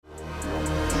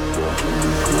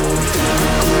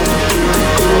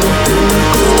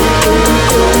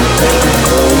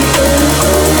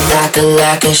till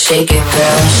I can shake it,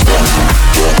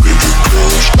 girl.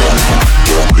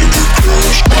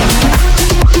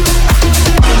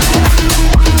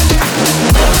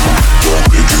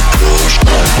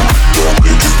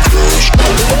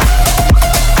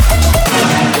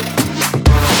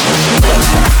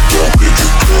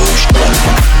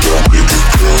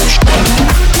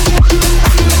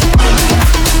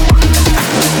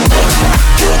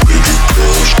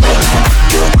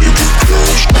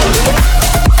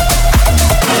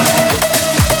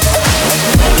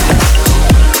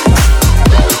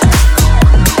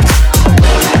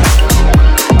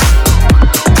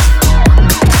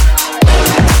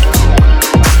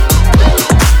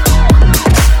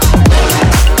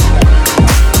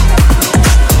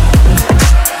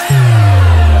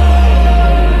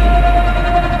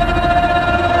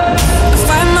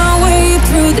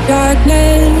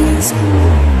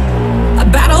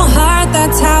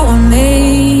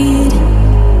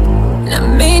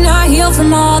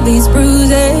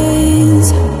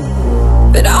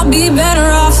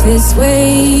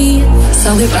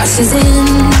 So it rushes in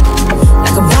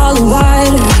like a ball of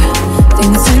water.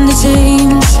 Things tend to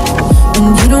change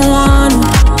when you don't want it.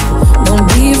 Don't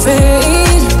be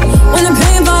afraid when the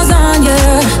pain falls on you.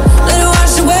 Let it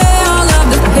wash away all of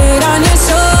the hate on your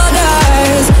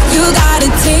shoulders. You gotta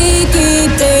take it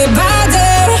day by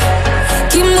day.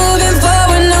 Keep moving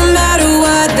forward no matter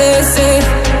what they say.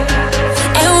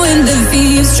 And when the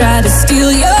thieves try to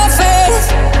steal your faith,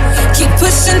 keep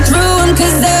pushing through them,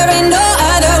 'cause there ain't no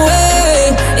other way.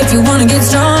 If you wanna get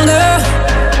stronger,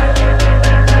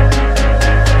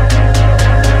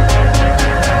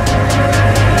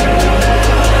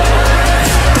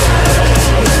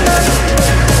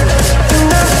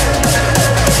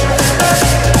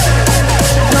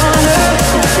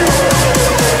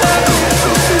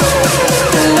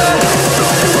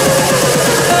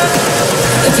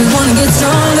 if you wanna get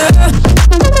stronger.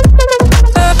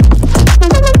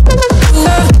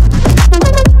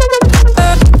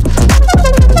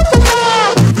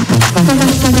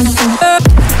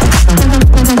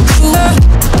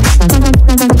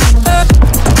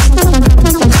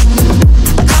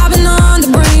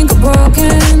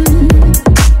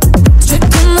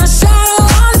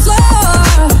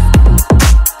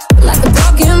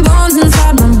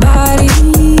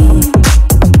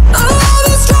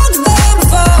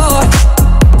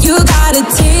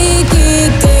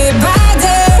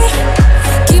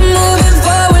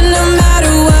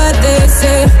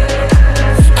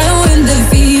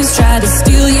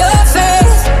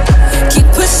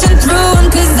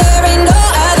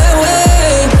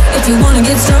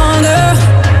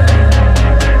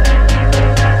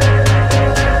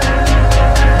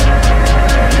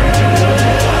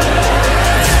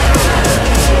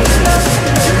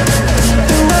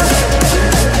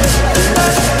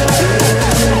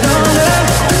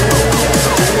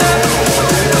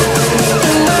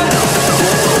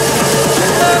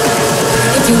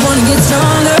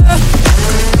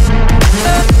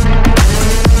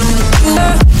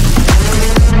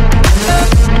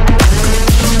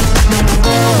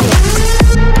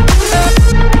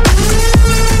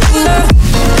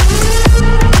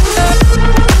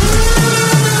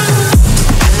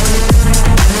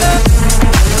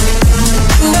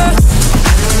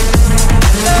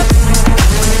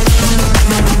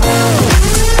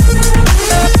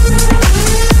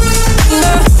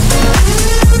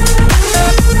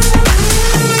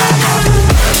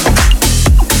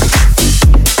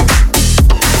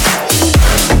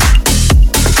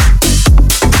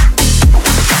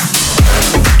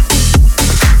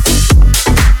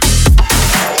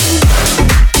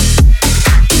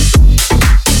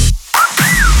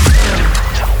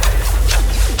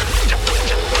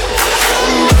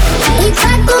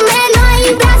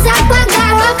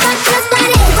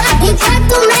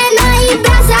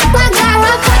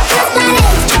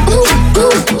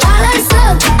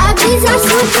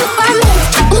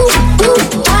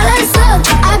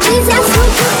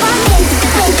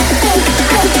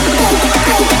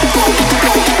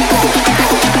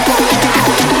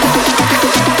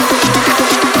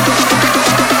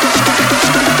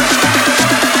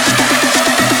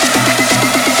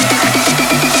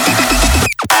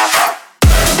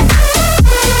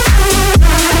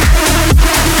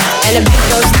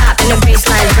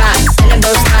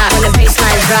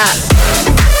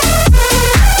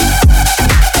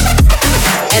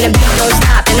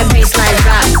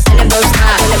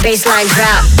 baseline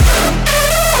drop.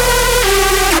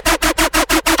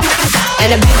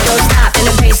 And the beat goes stop, and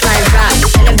the baseline drop.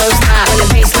 And the goes stop, and the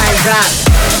baseline drop.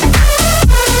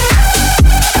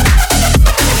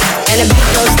 And the beat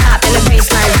goes stop, and the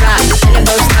baseline drop. And the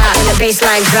goes stop, and the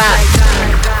baseline drop.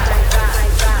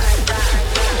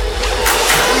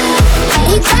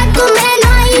 Enquanto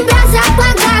menor embrasa com a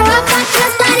garrafa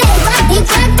transparente.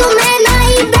 Enquanto menor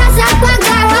embrasa com a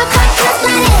garrafa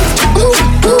transparente.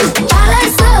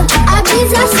 Balançou, a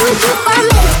brisa surge com a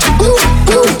mente.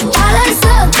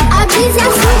 Balançou, a brisa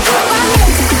surge com a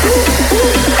mente.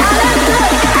 Balançou,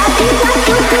 a brisa surge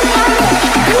com a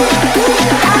mente.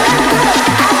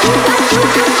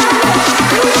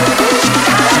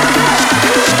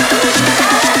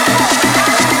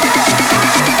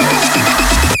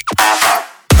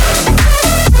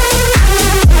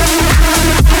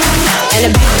 And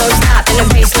the beat goes stop, and the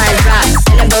baseline drop.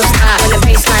 And the both stop, and the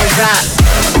baseline drop.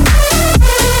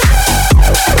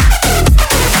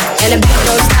 And the beat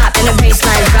goes stop, and the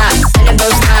baseline drop. And the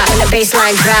both stop, and the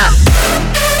baseline drop.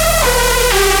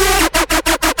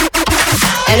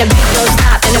 And the beat goes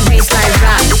stop, and the baseline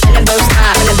drop. And the both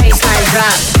stop, and the baseline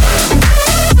drop.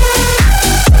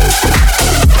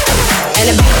 And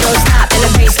the beat goes stop, and the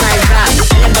baseline drop.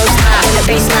 And the both stop, and the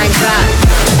baseline drop.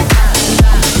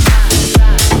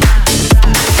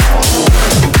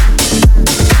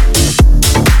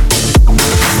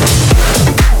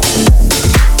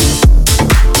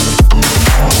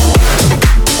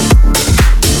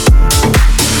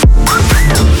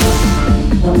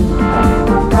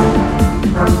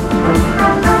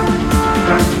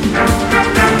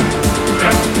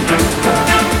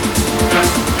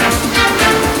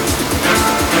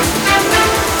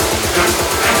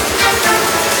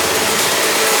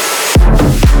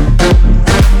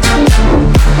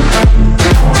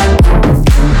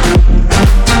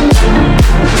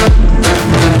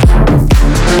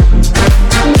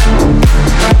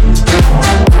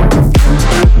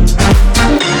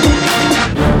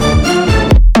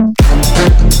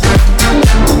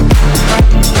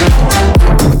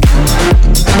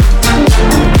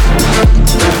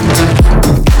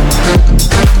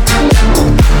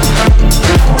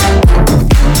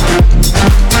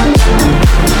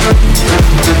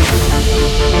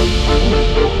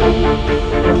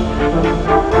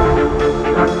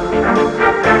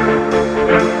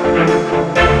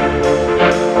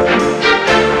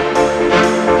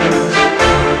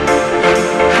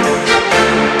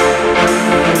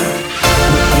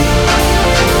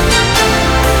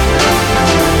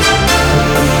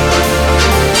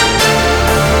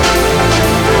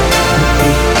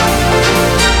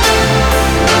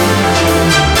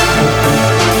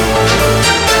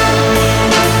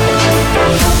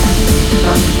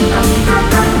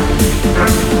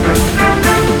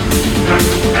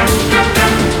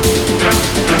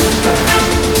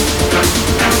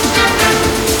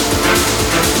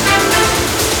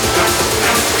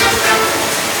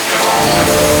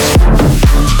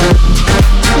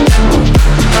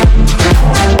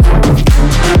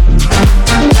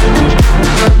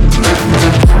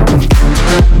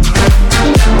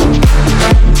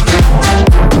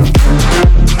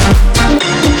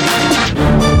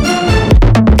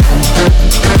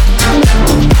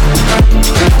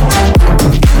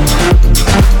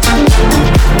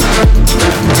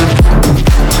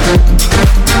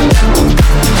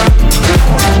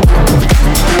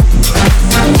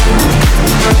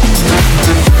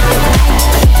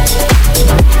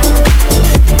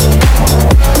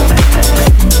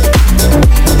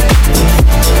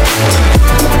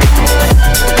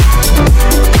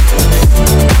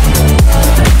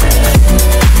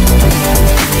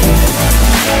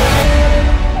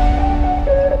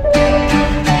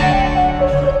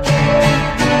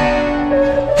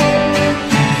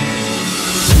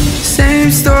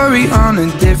 On a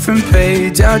different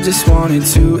page, I just wanted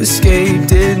to escape.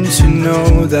 Didn't you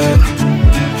know that?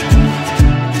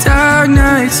 Dark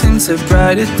nights into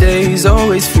brighter days,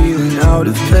 always feeling out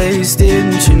of place.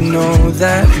 Didn't you know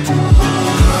that?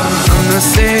 I'm not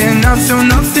saying I feel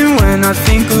nothing when I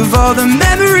think of all the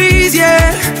memories,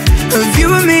 yeah, of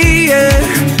you and me, yeah.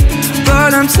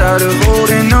 But I'm tired of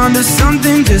holding on to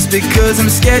something just because I'm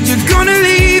scared you're gonna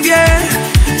leave, yeah.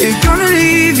 You're gonna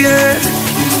leave, yeah.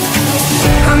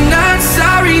 I'm not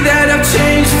sorry that I've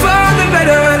changed for the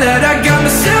better, that I got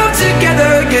myself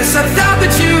together. Guess I thought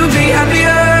that you'd be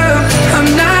happier. I'm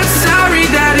not sorry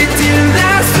that it didn't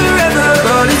last forever,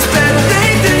 but it's better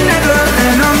late than never,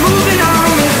 and I'm moving on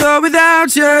with or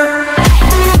without you.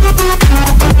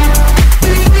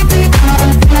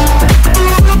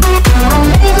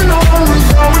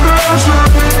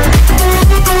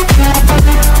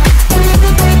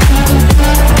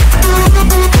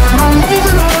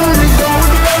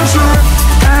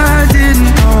 I didn't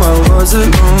know I was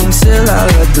alone till I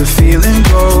let the feeling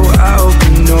go. I hope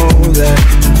you know that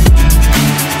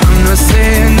I'm not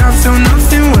saying I feel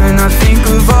nothing when I think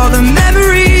of all the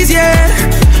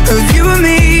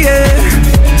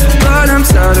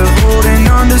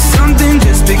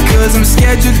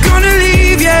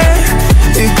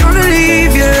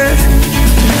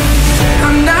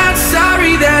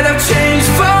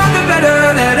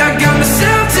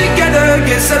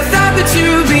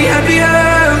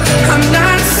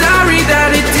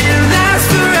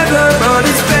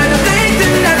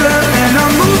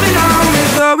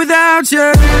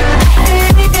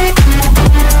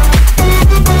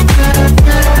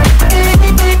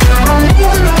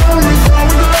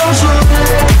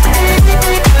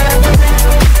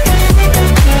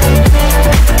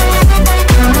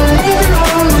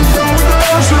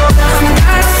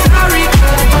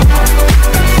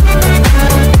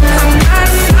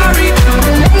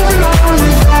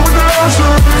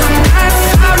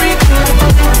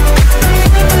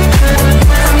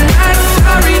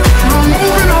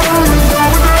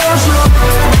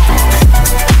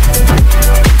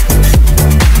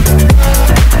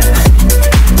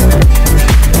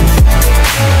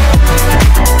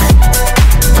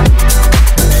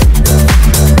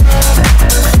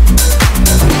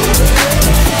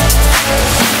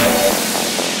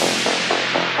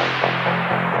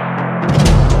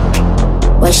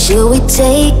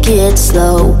take it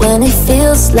slow when it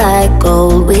feels like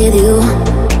gold with you.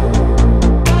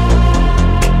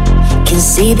 Can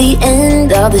see the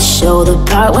end of the show, the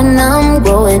part when I'm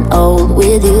growing old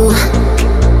with you.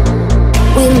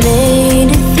 We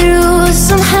made it through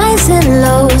some highs and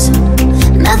lows,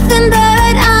 nothing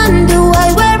but undo.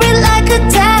 I wear it like a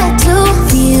tattoo.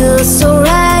 Feels so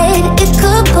right, it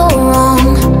could go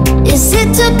wrong. Is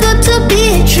it too good to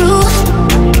be true?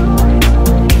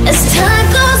 As time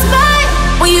goes by,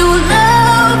 will you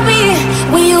love me?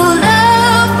 Will you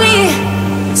love me?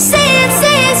 Say it,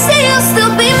 say it, say you'll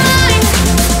still be mine.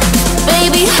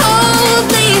 Baby, hold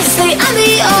me, say I'm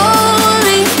the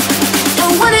only.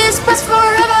 And what is best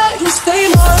forever, you stay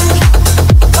mine.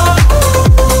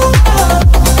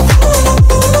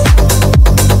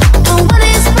 And what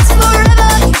is best forever,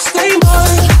 you stay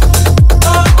mine.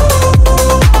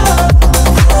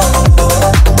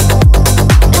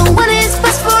 And what is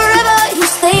best forever, you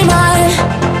stay mine.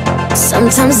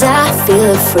 Sometimes I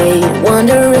feel afraid,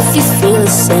 wonder if you feel the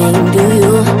same, do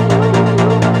you?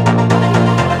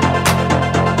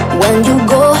 When you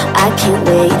go, I can't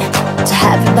wait to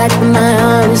have you back in my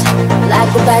arms, like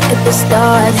we're back at the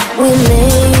start. We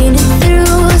made it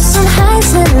through some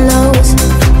highs and lows,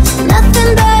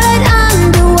 nothing but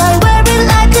undo. I wear it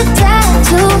like a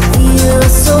tattoo.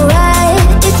 Feels so right,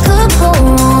 it could go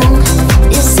wrong.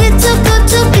 Is it too good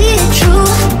to be true?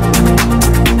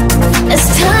 As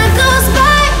time goes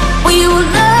by, will you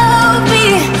love me?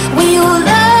 Will you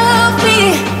love me?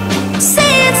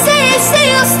 Say it, say it, say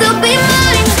you'll still be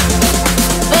mine.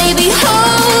 Baby,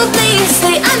 hold me,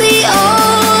 say I'm the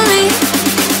only.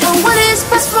 And what is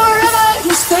best forever,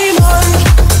 you stay mine.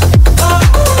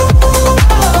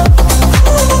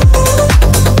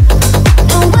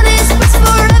 And what is best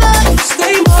forever, you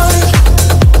stay mine.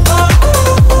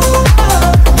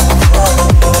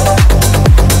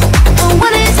 And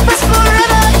what is best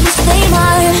forever, you stay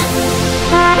mine.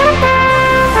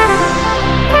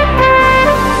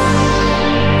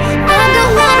 I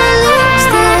don't wanna lose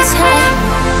this high.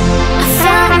 I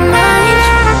found mine,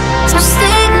 so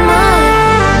stay mine.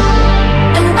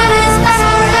 And what is best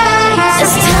forever,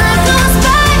 as time goes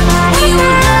by, will you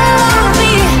love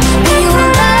me? Will you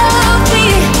love me?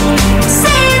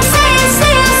 Say it, say it,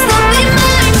 say you'll still be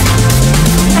mine.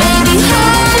 Baby,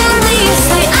 hold me,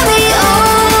 say I'm the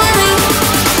only.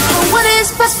 And what is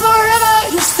best forever,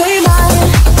 you stay mine.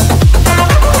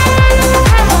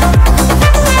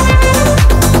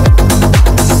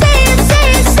 Say it, say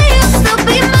it, say you'll still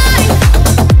be mine.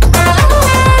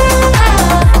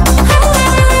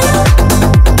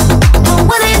 And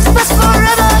what is best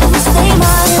forever, you stay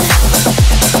mine.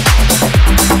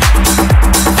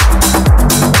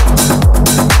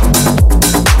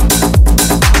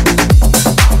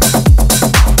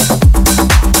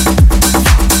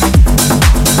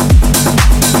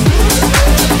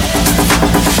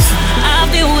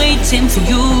 I've been waiting for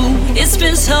you, it's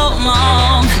been so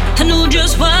long. I knew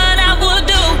just what I would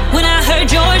do when I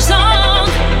heard your song.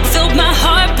 Filled my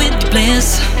heart with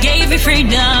bliss, gave me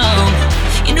freedom.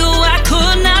 You knew I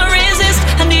could not resist,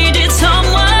 I needed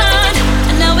someone.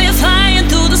 And now we're flying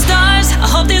through the stars, I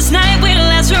hope this night will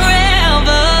last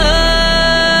forever.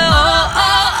 Oh,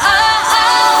 oh, oh,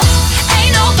 oh.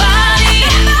 Ain't nobody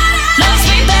loves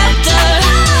me better,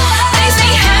 makes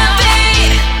me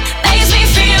happy, makes me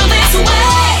feel this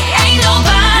way. Ain't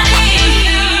nobody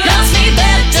loves me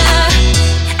better,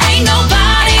 ain't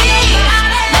nobody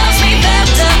loves me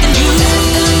better than you.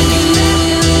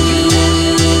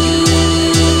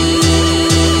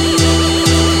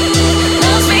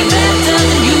 Loves me better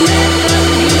than you.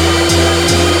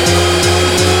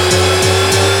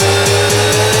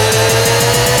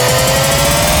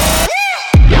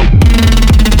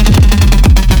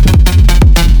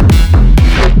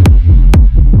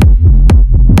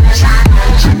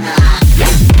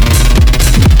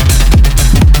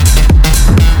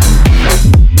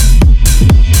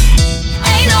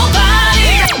 Ain't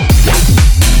nobody.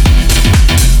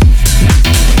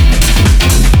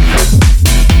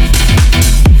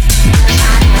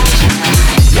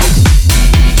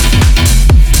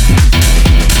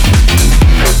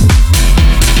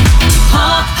 Ha,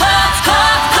 ha, ha,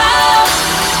 ha.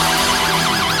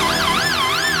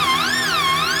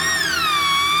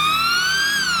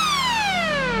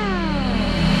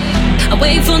 I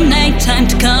wait for nighttime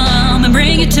to come and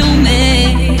bring it to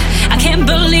me. I can't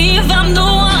believe I'm the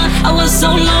one, I was so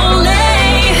lonely.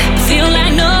 I feel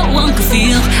like no one could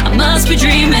feel, I must be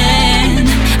dreaming.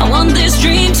 I want this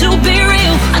dream to be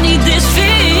real, I need this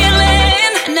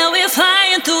feeling. And now we're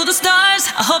flying through the stars,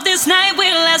 I hope this night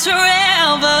will last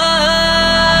forever.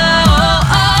 Oh,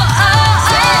 oh,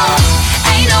 oh, oh.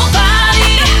 Ain't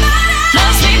nobody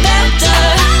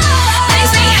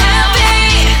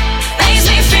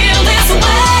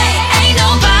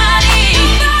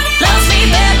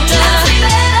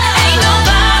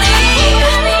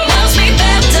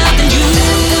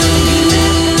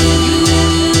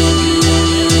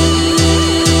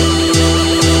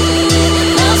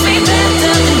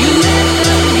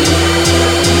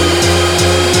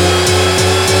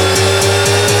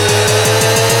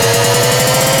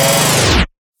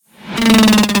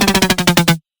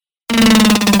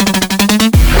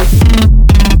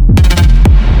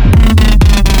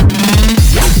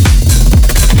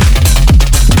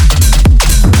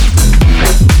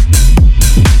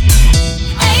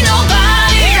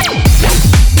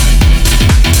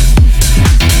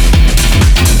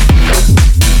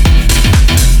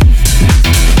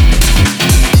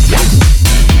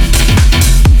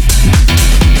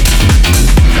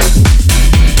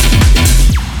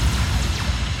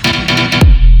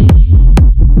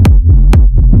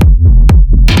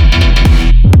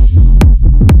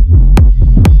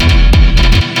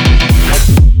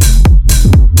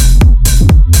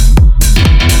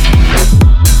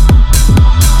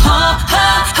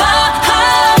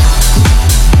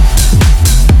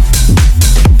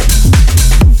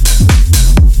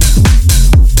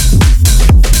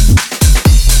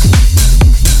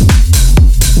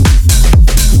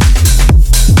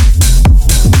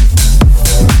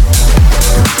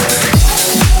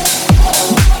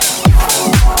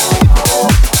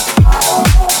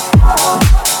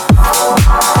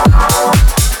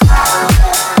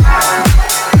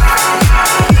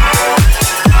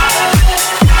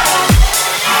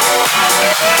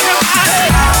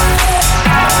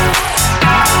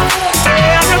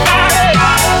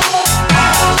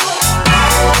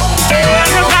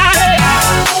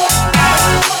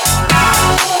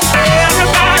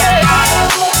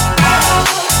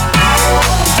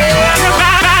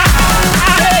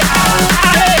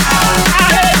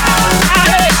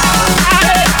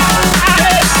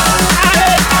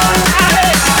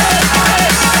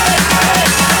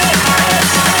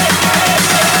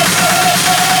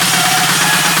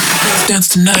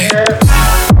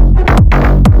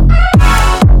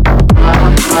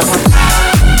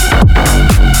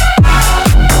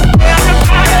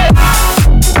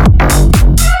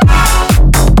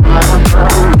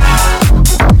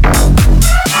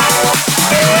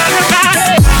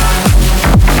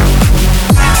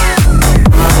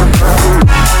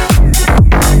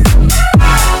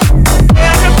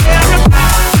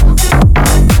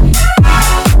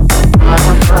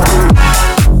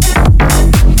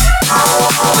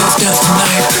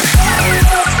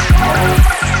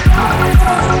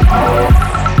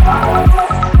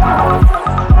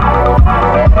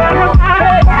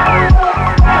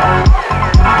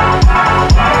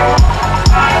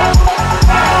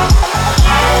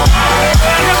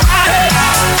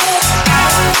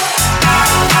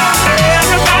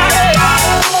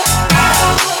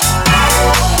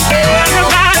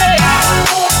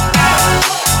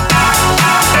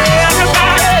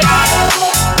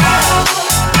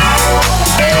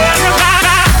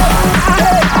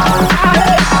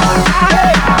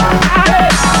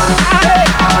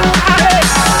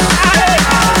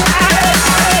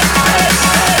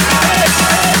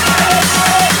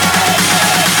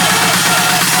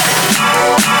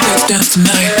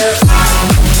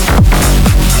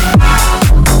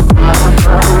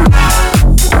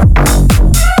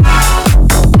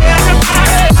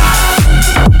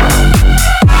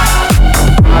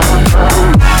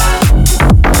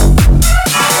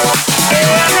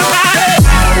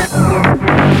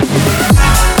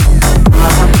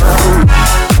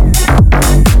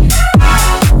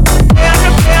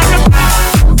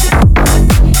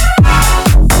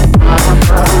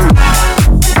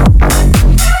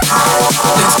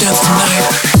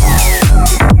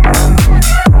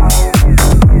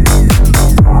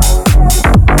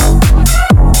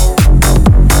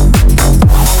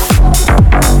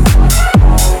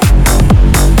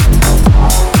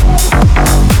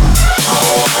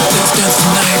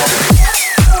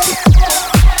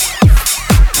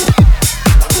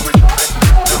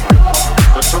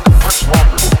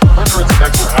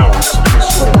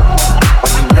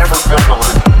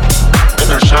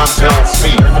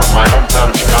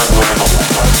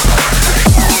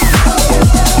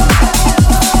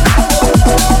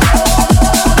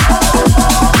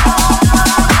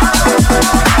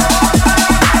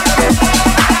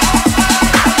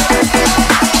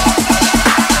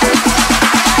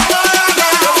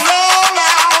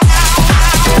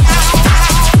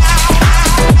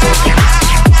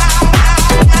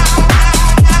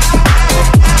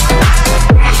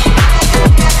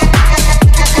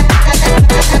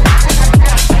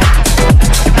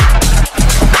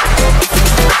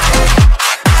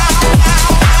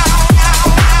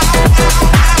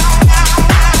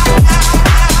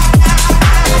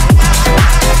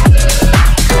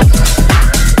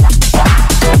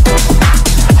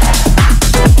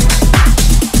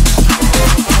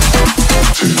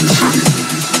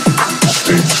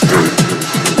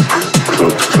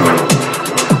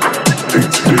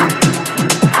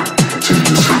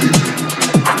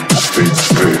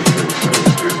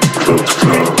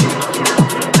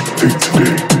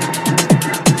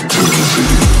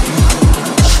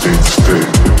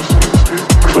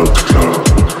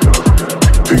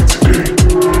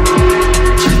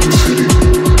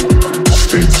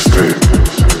State,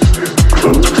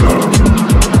 club to club,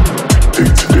 day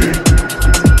to